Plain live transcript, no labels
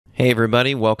Hey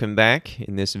everybody, welcome back.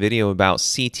 In this video about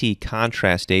CT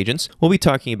contrast agents, we'll be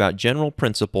talking about general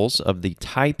principles of the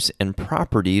types and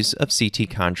properties of CT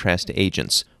contrast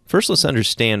agents. First, let's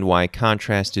understand why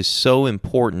contrast is so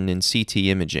important in CT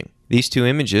imaging. These two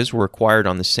images were acquired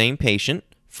on the same patient.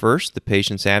 First, the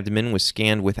patient's abdomen was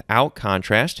scanned without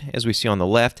contrast, as we see on the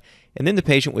left, and then the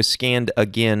patient was scanned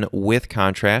again with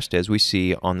contrast, as we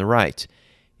see on the right.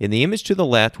 In the image to the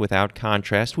left without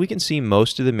contrast, we can see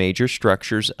most of the major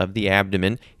structures of the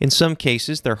abdomen. In some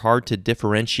cases, they're hard to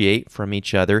differentiate from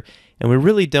each other, and we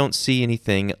really don't see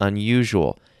anything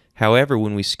unusual. However,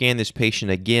 when we scan this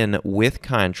patient again with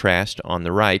contrast on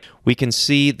the right, we can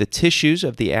see the tissues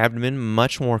of the abdomen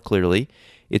much more clearly.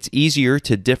 It's easier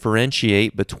to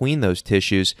differentiate between those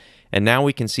tissues, and now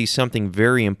we can see something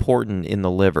very important in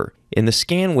the liver. In the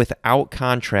scan without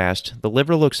contrast, the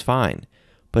liver looks fine.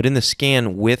 But in the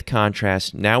scan with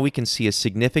contrast, now we can see a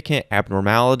significant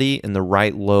abnormality in the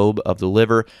right lobe of the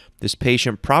liver. This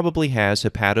patient probably has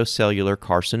hepatocellular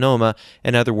carcinoma,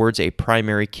 in other words, a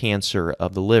primary cancer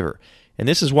of the liver. And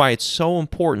this is why it's so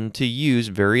important to use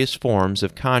various forms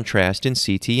of contrast in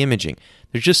CT imaging.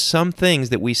 There's just some things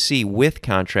that we see with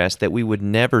contrast that we would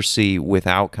never see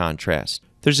without contrast.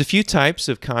 There's a few types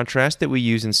of contrast that we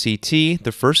use in CT.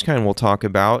 The first kind we'll talk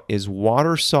about is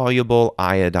water-soluble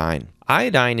iodine.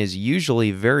 Iodine is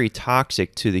usually very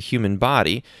toxic to the human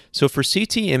body, so for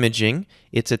CT imaging,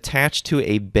 it's attached to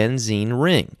a benzene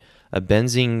ring. A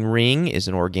benzene ring is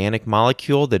an organic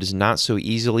molecule that is not so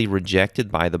easily rejected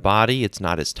by the body. It's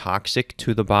not as toxic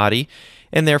to the body,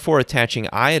 and therefore attaching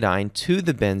iodine to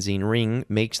the benzene ring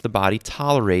makes the body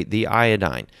tolerate the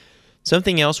iodine.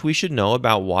 Something else we should know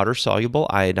about water-soluble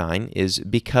iodine is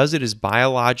because it is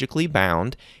biologically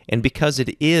bound and because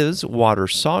it is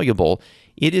water-soluble,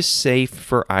 it is safe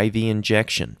for IV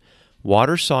injection.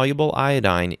 Water-soluble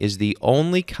iodine is the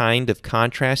only kind of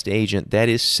contrast agent that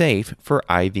is safe for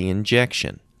IV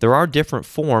injection. There are different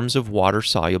forms of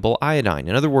water-soluble iodine.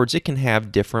 In other words, it can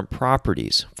have different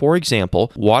properties. For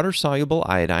example, water-soluble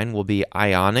iodine will be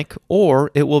ionic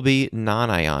or it will be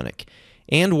non-ionic.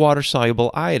 And water-soluble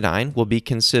iodine will be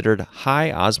considered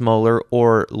high osmolar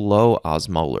or low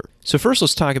osmolar. So first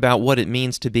let's talk about what it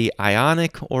means to be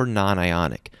ionic or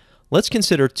non-ionic. Let's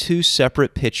consider two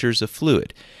separate pitchers of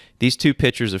fluid. These two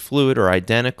pitchers of fluid are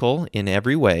identical in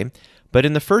every way, but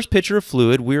in the first pitcher of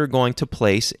fluid, we are going to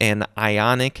place an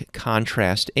ionic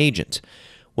contrast agent.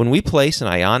 When we place an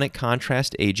ionic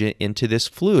contrast agent into this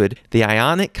fluid, the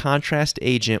ionic contrast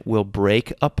agent will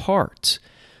break apart.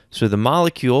 So the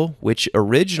molecule, which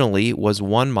originally was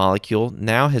one molecule,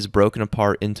 now has broken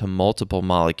apart into multiple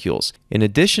molecules. In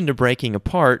addition to breaking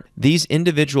apart, these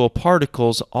individual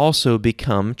particles also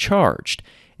become charged.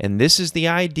 And this is the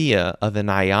idea of an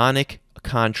ionic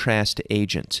contrast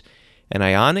agent. An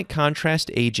ionic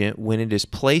contrast agent, when it is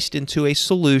placed into a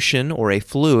solution or a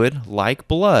fluid like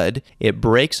blood, it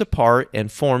breaks apart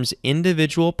and forms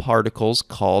individual particles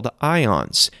called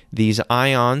ions. These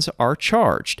ions are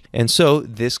charged, and so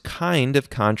this kind of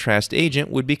contrast agent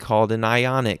would be called an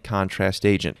ionic contrast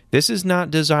agent. This is not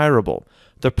desirable.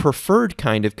 The preferred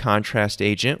kind of contrast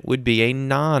agent would be a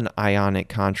non-ionic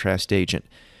contrast agent.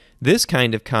 This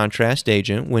kind of contrast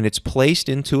agent, when it's placed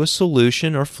into a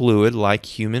solution or fluid like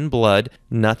human blood,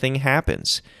 nothing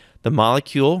happens. The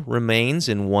molecule remains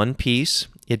in one piece,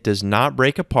 it does not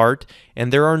break apart,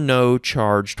 and there are no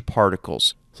charged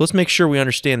particles. So let's make sure we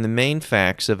understand the main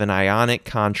facts of an ionic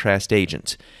contrast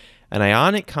agent. An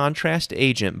ionic contrast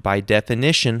agent, by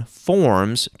definition,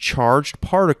 forms charged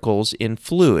particles in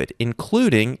fluid,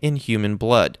 including in human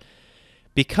blood.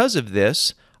 Because of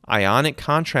this, ionic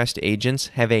contrast agents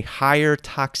have a higher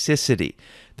toxicity.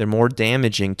 They're more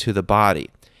damaging to the body.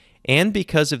 And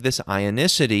because of this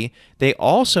ionicity, they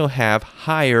also have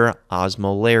higher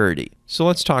osmolarity. So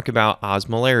let's talk about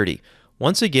osmolarity.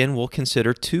 Once again, we'll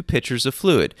consider two pitchers of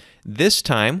fluid. This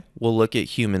time, we'll look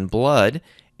at human blood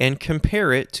and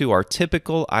compare it to our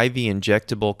typical IV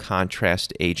injectable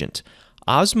contrast agent.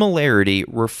 Osmolarity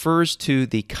refers to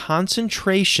the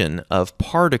concentration of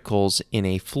particles in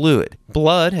a fluid.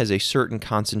 Blood has a certain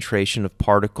concentration of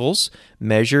particles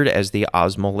measured as the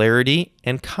osmolarity,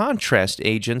 and contrast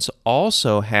agents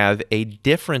also have a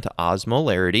different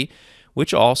osmolarity,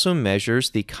 which also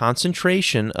measures the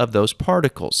concentration of those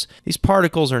particles. These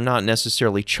particles are not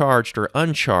necessarily charged or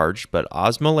uncharged, but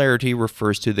osmolarity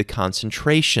refers to the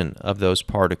concentration of those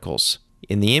particles.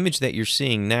 In the image that you're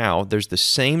seeing now, there's the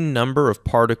same number of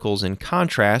particles in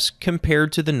contrast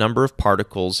compared to the number of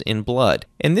particles in blood.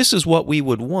 And this is what we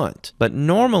would want. But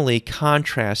normally,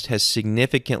 contrast has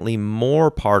significantly more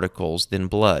particles than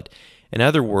blood. In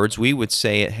other words, we would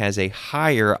say it has a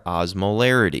higher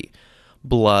osmolarity.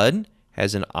 Blood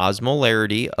has an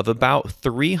osmolarity of about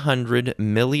 300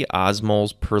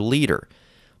 milliosmoles per liter.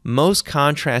 Most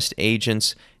contrast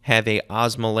agents have a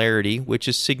osmolarity which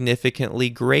is significantly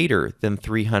greater than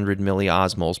 300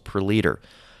 milliosmoles per liter.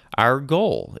 Our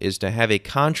goal is to have a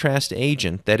contrast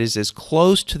agent that is as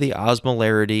close to the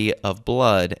osmolarity of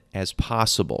blood as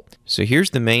possible. So here's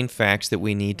the main facts that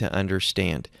we need to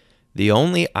understand. The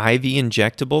only IV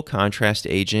injectable contrast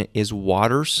agent is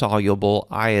water-soluble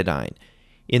iodine.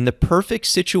 In the perfect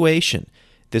situation,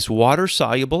 this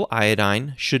water-soluble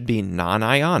iodine should be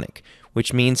non-ionic,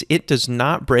 which means it does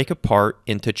not break apart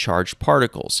into charged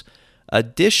particles.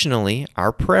 Additionally,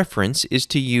 our preference is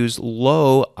to use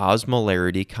low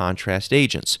osmolarity contrast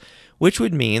agents, which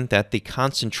would mean that the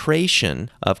concentration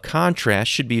of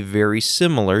contrast should be very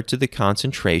similar to the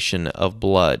concentration of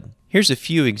blood. Here's a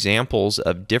few examples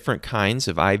of different kinds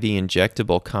of IV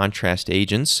injectable contrast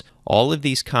agents. All of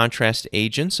these contrast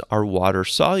agents are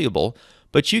water-soluble,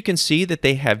 but you can see that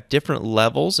they have different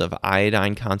levels of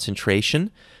iodine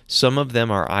concentration. Some of them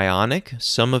are ionic,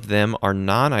 some of them are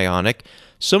non-ionic,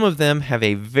 some of them have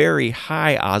a very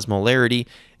high osmolarity,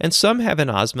 and some have an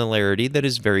osmolarity that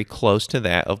is very close to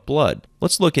that of blood.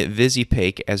 Let's look at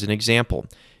Visipake as an example.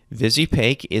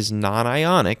 Visipake is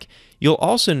non-ionic. You'll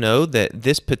also know that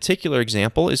this particular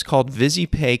example is called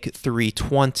Visipake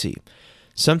 320.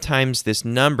 Sometimes this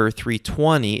number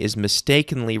 320 is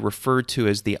mistakenly referred to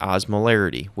as the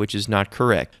osmolarity, which is not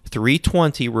correct.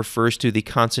 320 refers to the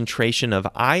concentration of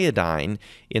iodine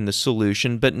in the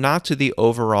solution, but not to the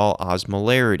overall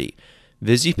osmolarity.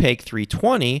 Visipake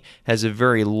 320 has a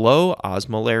very low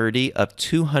osmolarity of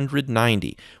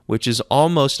 290, which is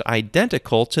almost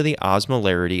identical to the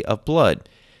osmolarity of blood.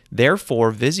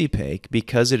 Therefore, Visipake,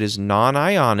 because it is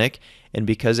non-ionic and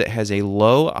because it has a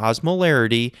low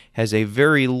osmolarity, has a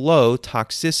very low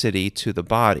toxicity to the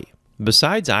body.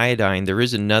 Besides iodine, there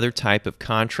is another type of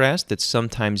contrast that's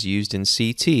sometimes used in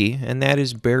CT, and that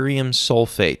is barium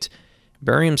sulfate.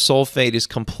 Barium sulfate is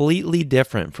completely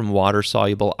different from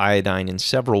water-soluble iodine in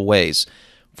several ways.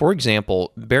 For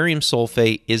example, barium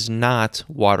sulfate is not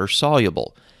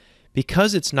water-soluble.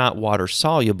 Because it's not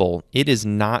water-soluble, it is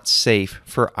not safe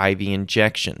for IV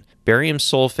injection. Barium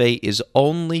sulfate is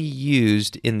only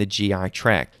used in the GI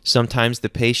tract. Sometimes the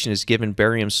patient is given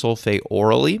barium sulfate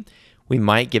orally. We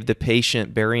might give the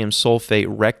patient barium sulfate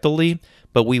rectally,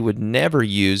 but we would never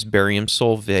use barium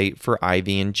sulfate for IV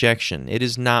injection. It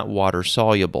is not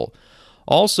water-soluble.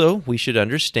 Also, we should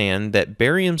understand that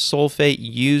barium sulfate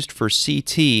used for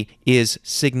CT is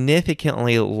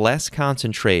significantly less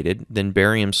concentrated than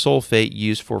barium sulfate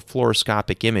used for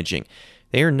fluoroscopic imaging.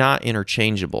 They are not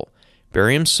interchangeable.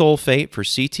 Barium sulfate for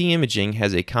CT imaging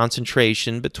has a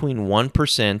concentration between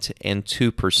 1% and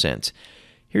 2%.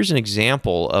 Here's an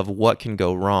example of what can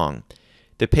go wrong.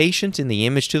 The patient in the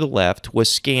image to the left was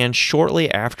scanned shortly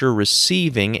after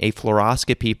receiving a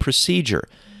fluoroscopy procedure.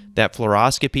 That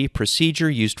fluoroscopy procedure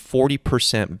used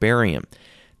 40% barium.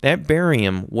 That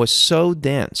barium was so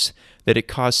dense that it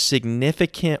caused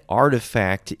significant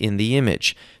artifact in the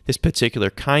image. This particular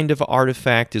kind of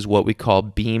artifact is what we call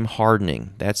beam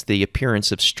hardening. That's the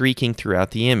appearance of streaking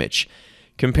throughout the image.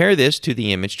 Compare this to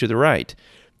the image to the right.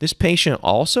 This patient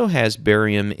also has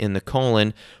barium in the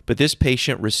colon, but this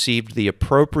patient received the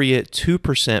appropriate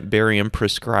 2% barium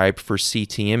prescribed for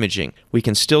CT imaging. We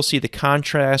can still see the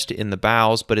contrast in the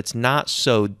bowels, but it's not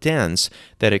so dense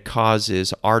that it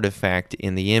causes artifact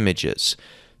in the images.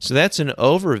 So that's an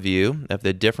overview of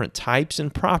the different types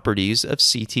and properties of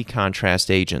CT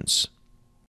contrast agents.